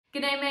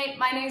G'day mate,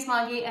 my name's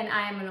Margie and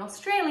I am an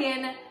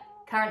Australian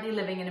currently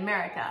living in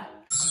America.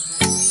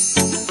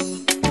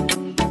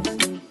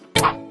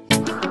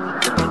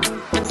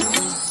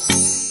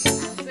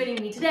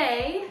 Joining me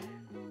today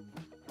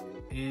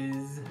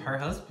is her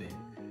husband,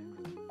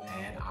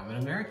 and I'm an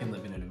American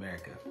living in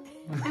America.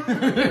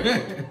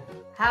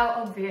 How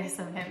obvious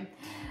of him.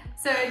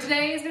 So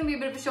today is going to be a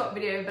bit of a short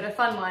video, but a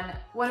fun one.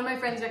 One of my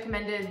friends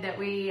recommended that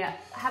we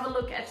have a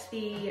look at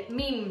the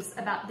memes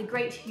about the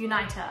great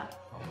uniter.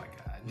 Oh my god.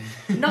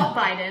 Not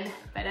Biden,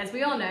 but as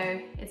we all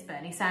know, it's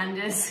Bernie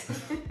Sanders.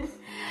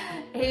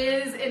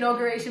 His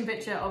inauguration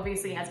picture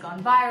obviously has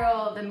gone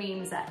viral. The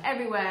memes are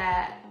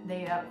everywhere.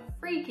 They are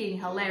freaking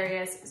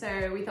hilarious.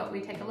 So we thought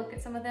we'd take a look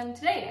at some of them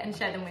today and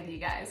share them with you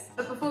guys.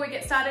 But before we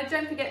get started,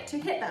 don't forget to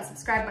hit that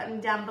subscribe button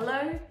down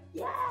below.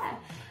 Yeah.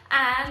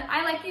 And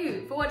I like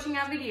you for watching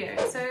our video.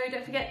 So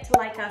don't forget to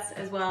like us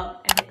as well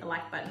and hit the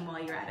like button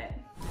while you're at it.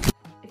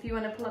 If you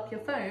want to pull up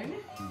your phone,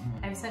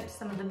 I've sent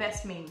some of the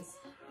best memes.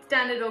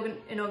 Standard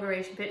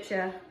inauguration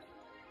picture.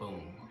 Boom.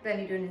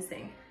 Bernie doing his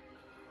thing.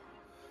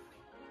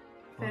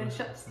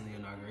 Photoshops in the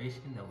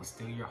inauguration that will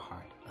steal your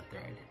heart, a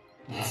thread.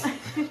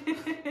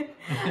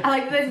 I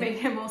like that they made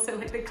him also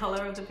like the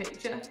color of the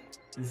picture.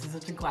 This is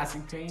such a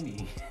classic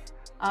painting.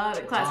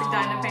 The classic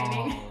diner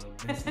painting.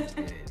 This is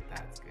good.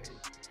 That's good.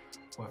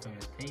 4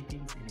 famous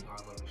paintings, eating our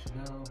logo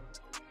Chanel.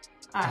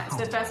 Alright, so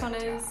the first one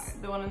is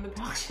the one in the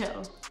pill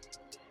shell.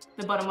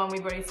 The bottom one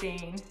we've already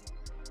seen.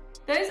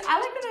 Those, I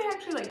like that they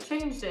actually like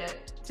changed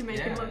it to make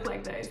him look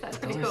like those. That's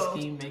pretty cool. The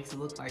scheme makes it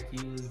look like he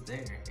was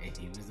there and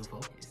he was the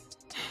focus.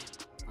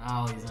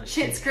 Oh, he's on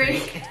Schitt's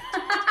Creek.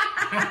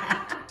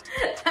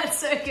 That's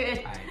so good.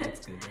 Alright,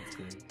 that's good, that's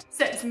good.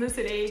 Sex in the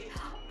City.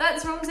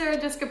 That's from Sarah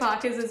Jessica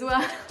Parker's as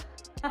well.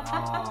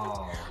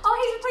 Oh,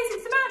 he's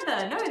replacing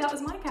Samantha. No, that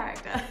was my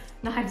character.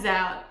 Knives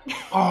Out.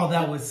 Oh,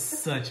 that was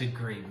such a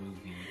great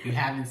movie. If you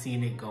haven't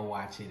seen it, go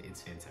watch it.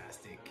 It's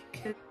fantastic.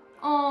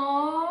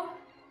 Aww.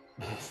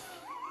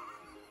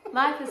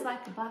 Life is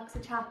like a box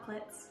of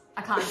chocolates.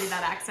 I can't do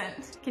that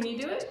accent. Can you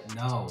do it?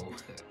 No,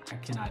 I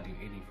cannot do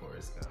any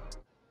Forrest Gump.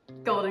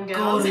 Golden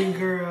Girls. Golden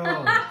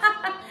Girls.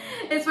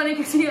 It's funny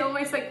because he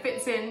almost like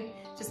fits in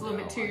just a little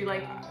bit too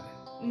like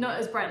not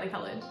as brightly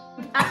colored.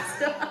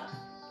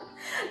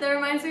 That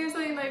reminds me of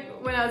something like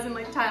when I was in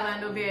like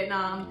Thailand or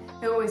Vietnam.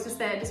 They're always just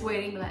there, just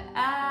waiting. Like,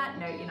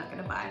 no, you're not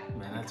gonna buy.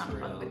 Man, that's can't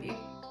real. fuck with you.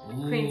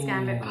 Ooh. Queen's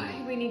Gambit.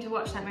 We need to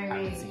watch that movie. I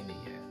haven't seen it yet.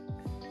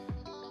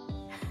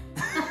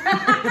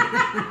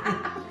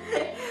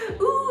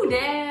 Ooh,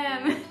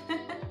 damn.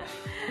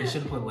 They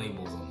should have put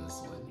labels on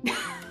this one.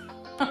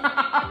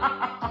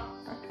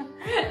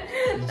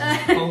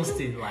 Just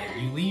posted like,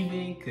 you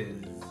leaving?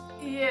 Cause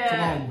come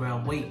on, bro,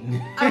 I'm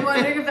waiting. I'm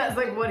wondering if that's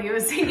like what he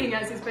was thinking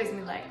as he's supposed to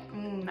be like,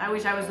 I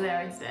wish I was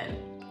there instead.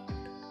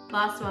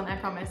 Last one, I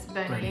promise,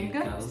 Bernie and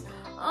Ghost.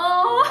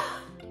 Oh,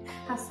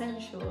 how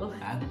sensual.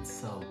 That's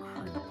so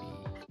creepy.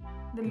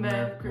 The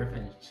Merv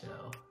Griffin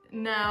show.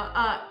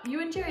 Now,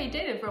 you and Jerry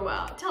dated for a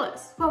while. Tell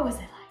us, what was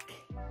it like?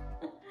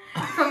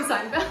 From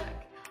Seinfeld.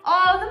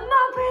 Oh, the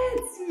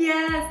Muppets!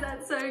 Yes,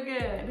 that's so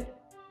good.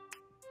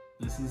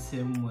 This is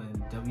him when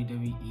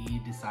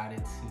WWE decided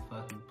to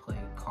fucking play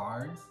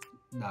cards.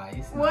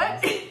 Nice.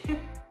 What? Nice.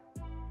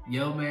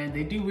 Yo, man,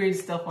 they do weird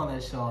stuff on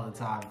that show all the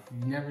time. If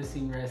you've never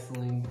seen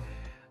wrestling,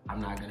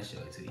 I'm not gonna show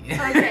it to you.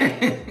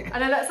 Okay. I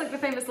know that's like the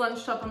famous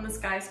lunch top on the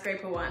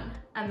skyscraper one.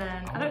 And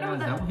then, I don't know what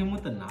that. Is that him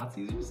with the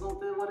Nazis or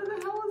something? What the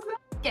hell is that?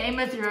 Game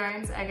of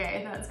Thrones.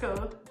 Okay, that's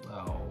cool.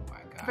 Oh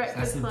my gosh, Breakfast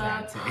that's a Club.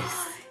 bad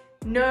taste.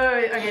 No,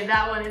 okay,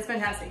 that one is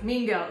fantastic.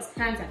 Mean Girls,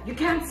 hands up. You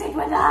can't sit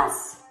with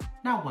us.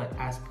 Now what,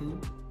 asked Pooh?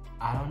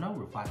 I don't know,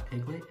 replied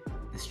Piglet.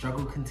 The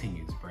struggle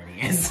continues, Bernie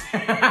is.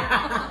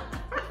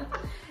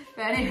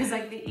 Bernie was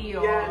like the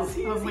Eeyore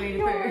of Winnie the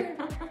Pooh.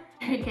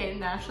 Mary Kate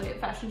and Ashley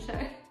at fashion show.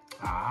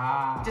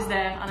 Just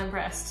there,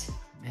 unimpressed.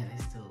 Man, they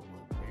still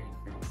look very,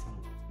 very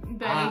similar.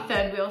 Bernie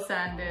Third Wheel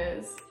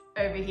Sanders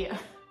over here.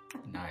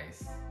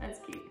 Nice. That's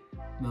cute.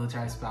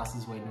 Military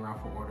spouses waiting around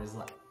for orders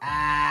like,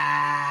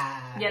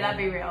 Yeah, that'd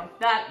be real.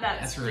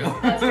 That's real.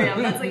 That's real.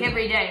 That's like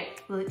every day.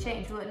 Will it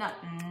change? Will it not?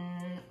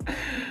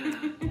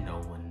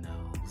 No one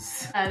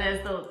knows.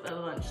 There's the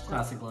lunch.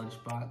 Classic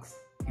lunchbox.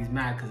 He's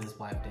mad because his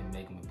wife didn't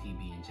make him a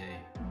PB&J.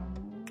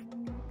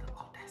 The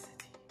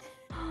audacity.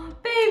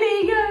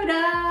 Baby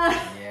Yoda!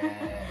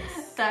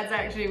 Yes. That's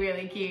actually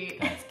really cute.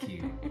 That's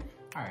cute.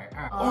 Alright.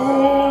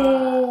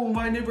 Oh,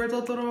 my neighbor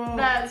Totoro.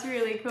 That's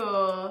really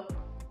cool.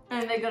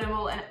 And they got him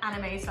all in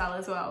anime style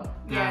as well.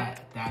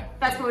 That's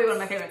probably one of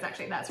my favorites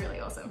actually. That's really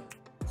awesome.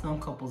 Some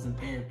couples in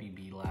therapy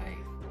be like,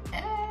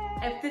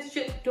 if this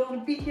shit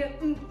don't be here.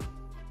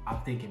 I'm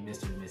thinking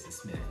Mr. and Mrs.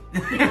 Smith.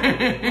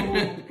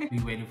 Be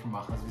waiting for my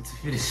husband to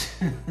finish.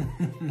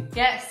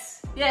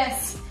 Yes,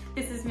 yes.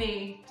 This is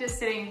me just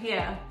sitting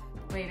here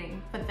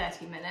waiting for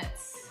 30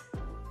 minutes.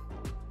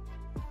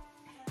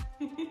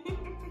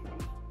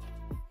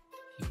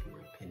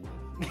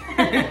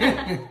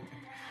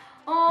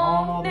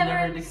 Oh, never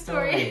ending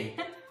story.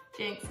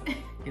 Jinx.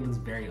 He looks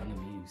very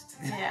unamused.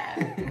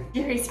 Yeah.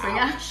 Jerry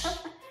Springer.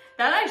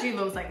 That actually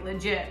looks like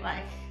legit.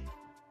 Like,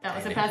 that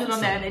was a person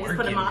on there and they just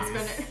put a mask on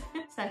it.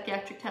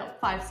 Psychiatric help,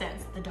 5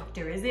 cents. The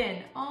doctor is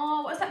in.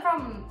 Oh, what's that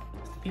from?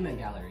 It's the Peanut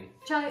Gallery.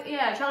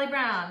 Charlie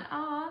Brown.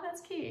 Oh,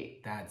 that's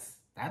cute. That's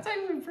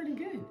actually pretty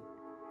good.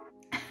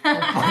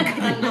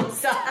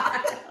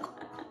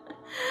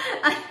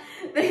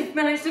 They've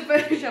managed to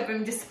Photoshop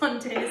him just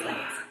onto his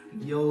legs.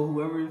 Yo,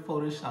 whoever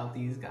photoshopped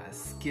these guys,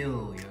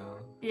 skill, yo.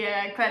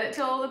 Yeah, credit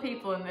to all the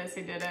people in this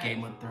who did it.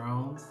 Game of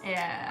Thrones.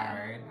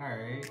 Yeah.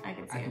 Alright. I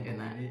can see him doing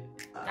that.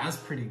 That's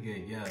pretty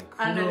good, yeah.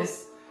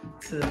 Kudos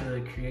to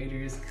the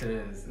creators,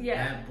 because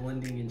that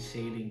blending and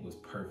shading was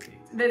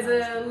perfect. There's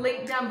a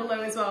link down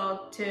below as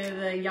well to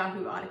the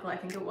Yahoo article, I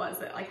think it was,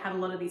 that like had a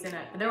lot of these in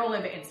it. But they're all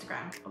over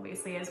Instagram,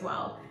 obviously, as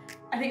well.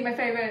 I think my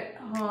favorite,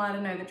 I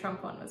don't know, the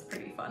Trump one was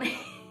pretty funny.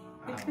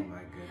 Oh my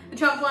goodness. The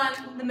Trump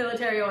one, the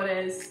military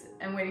orders,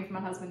 and waiting for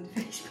my husband to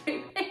finish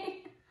pooping.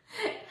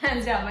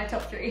 Hands down, my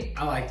top 3.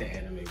 I like the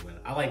anime one.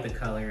 I like the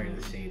color and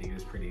the shading. It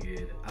was pretty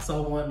good. I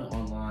saw one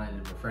online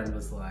and my friend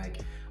was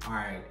like, all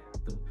right,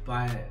 the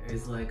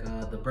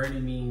Bernie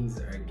memes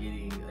are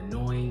getting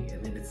annoying,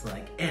 and then it's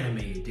like anime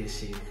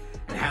edition.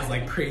 It has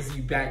like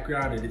crazy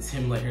background and it's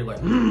him like here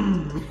like,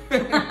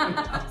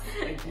 I was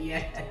like,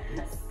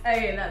 yes.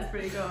 Okay, that's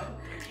pretty cool.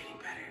 They're getting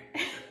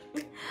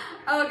better.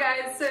 Oh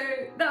guys, so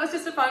that was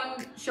just a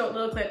fun short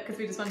little clip because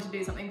we just wanted to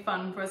do something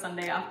fun for a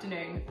Sunday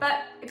afternoon.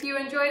 But if you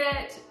enjoyed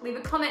it, leave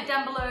a comment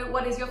down below.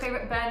 What is your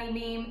favorite Bernie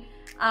meme?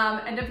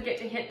 And don't forget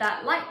to hit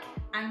that like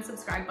and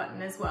subscribe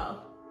button as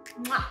well.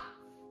 Mwah!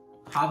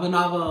 Haba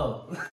Nabo!